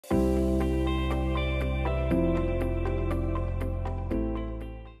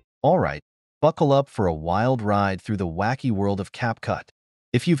Alright, buckle up for a wild ride through the wacky world of CapCut.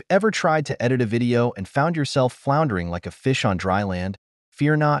 If you've ever tried to edit a video and found yourself floundering like a fish on dry land,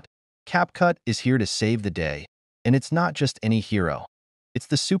 fear not, CapCut is here to save the day. And it's not just any hero. It's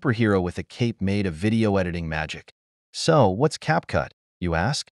the superhero with a cape made of video editing magic. So, what's CapCut, you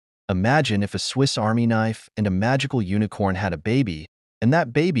ask? Imagine if a Swiss Army knife and a magical unicorn had a baby, and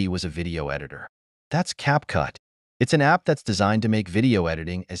that baby was a video editor. That's CapCut. It's an app that's designed to make video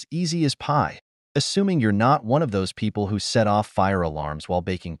editing as easy as pie, assuming you're not one of those people who set off fire alarms while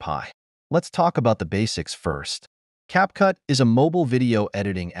baking pie. Let's talk about the basics first. CapCut is a mobile video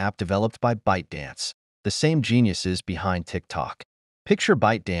editing app developed by ByteDance, the same geniuses behind TikTok. Picture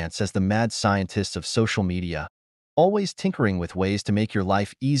ByteDance as the mad scientists of social media, always tinkering with ways to make your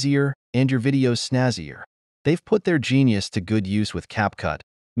life easier and your videos snazzier. They've put their genius to good use with CapCut,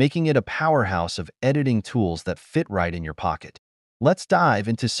 making it a powerhouse of editing tools that fit right in your pocket. Let's dive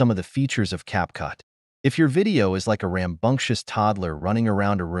into some of the features of CapCut. If your video is like a rambunctious toddler running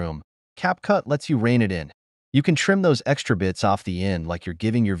around a room, CapCut lets you rein it in. You can trim those extra bits off the end like you're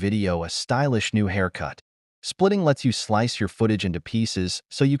giving your video a stylish new haircut. Splitting lets you slice your footage into pieces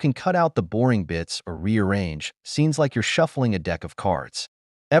so you can cut out the boring bits or rearrange scenes like you're shuffling a deck of cards.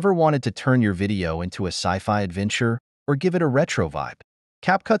 Ever wanted to turn your video into a sci-fi adventure or give it a retro vibe?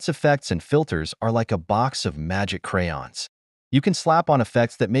 CapCut's effects and filters are like a box of magic crayons. You can slap on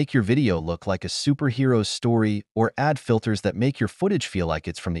effects that make your video look like a superhero's story or add filters that make your footage feel like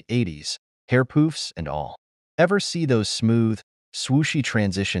it's from the 80s, hair poofs and all. Ever see those smooth, swooshy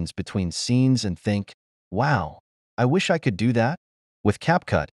transitions between scenes and think, wow, I wish I could do that? With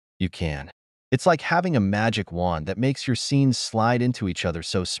CapCut, you can. It's like having a magic wand that makes your scenes slide into each other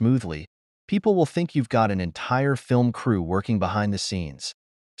so smoothly, people will think you've got an entire film crew working behind the scenes.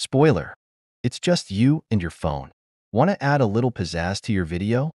 Spoiler, it's just you and your phone. Want to add a little pizzazz to your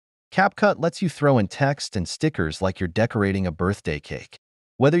video? CapCut lets you throw in text and stickers like you're decorating a birthday cake.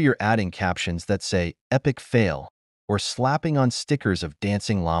 Whether you're adding captions that say epic fail or slapping on stickers of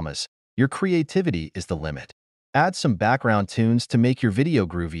dancing llamas, your creativity is the limit. Add some background tunes to make your video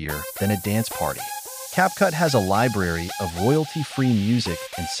groovier than a dance party. CapCut has a library of royalty-free music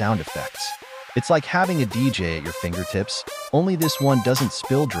and sound effects. It's like having a DJ at your fingertips, only this one doesn't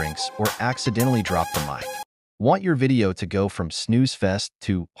spill drinks or accidentally drop the mic. Want your video to go from snooze fest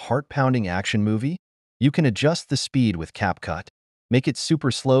to heart-pounding action movie? You can adjust the speed with CapCut. Make it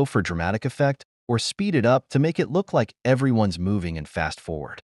super slow for dramatic effect, or speed it up to make it look like everyone's moving and fast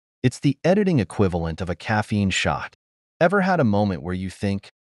forward. It's the editing equivalent of a caffeine shot. Ever had a moment where you think,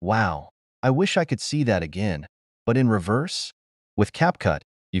 wow, I wish I could see that again, but in reverse? With CapCut,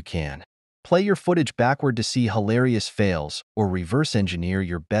 you can. Play your footage backward to see hilarious fails or reverse engineer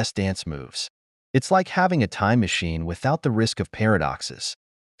your best dance moves. It's like having a time machine without the risk of paradoxes.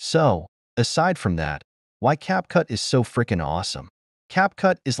 So, aside from that, why CapCut is so frickin' awesome?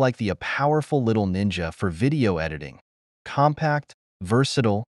 CapCut is like the powerful little ninja for video editing. Compact,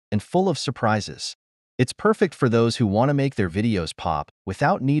 versatile, and full of surprises. It's perfect for those who want to make their videos pop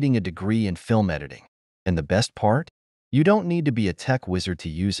without needing a degree in film editing. And the best part? You don't need to be a tech wizard to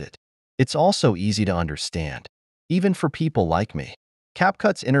use it. It's also easy to understand, even for people like me.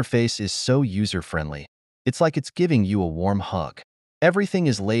 CapCut's interface is so user-friendly. It's like it's giving you a warm hug. Everything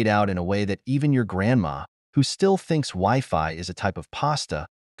is laid out in a way that even your grandma, who still thinks Wi-Fi is a type of pasta,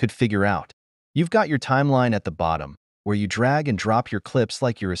 could figure out. You've got your timeline at the bottom, where you drag and drop your clips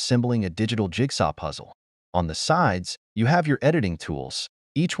like you're assembling a digital jigsaw puzzle. On the sides, you have your editing tools.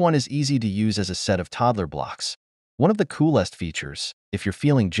 Each one is easy to use as a set of toddler blocks. One of the coolest features, if you're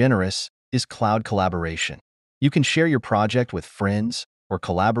feeling generous, is cloud collaboration. You can share your project with friends or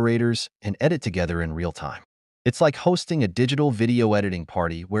collaborators and edit together in real time. It's like hosting a digital video editing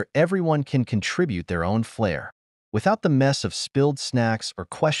party where everyone can contribute their own flair, without the mess of spilled snacks or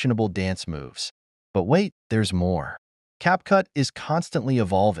questionable dance moves. But wait, there's more. CapCut is constantly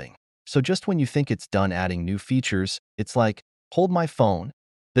evolving, so just when you think it's done adding new features, it's like, hold my phone.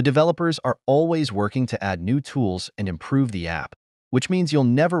 The developers are always working to add new tools and improve the app, which means you'll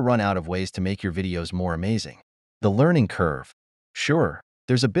never run out of ways to make your videos more amazing. The learning curve. Sure,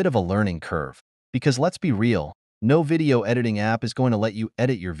 there's a bit of a learning curve, because let's be real, no video editing app is going to let you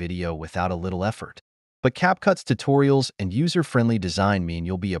edit your video without a little effort. But CapCut's tutorials and user-friendly design mean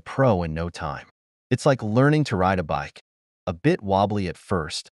you'll be a pro in no time. It's like learning to ride a bike. A bit wobbly at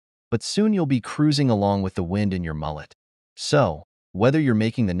first, but soon you'll be cruising along with the wind in your mullet. So, whether you're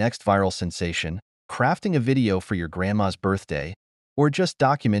making the next viral sensation, crafting a video for your grandma's birthday, or just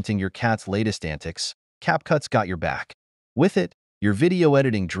documenting your cat's latest antics, CapCut's got your back. With it, your video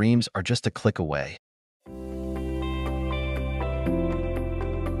editing dreams are just a click away.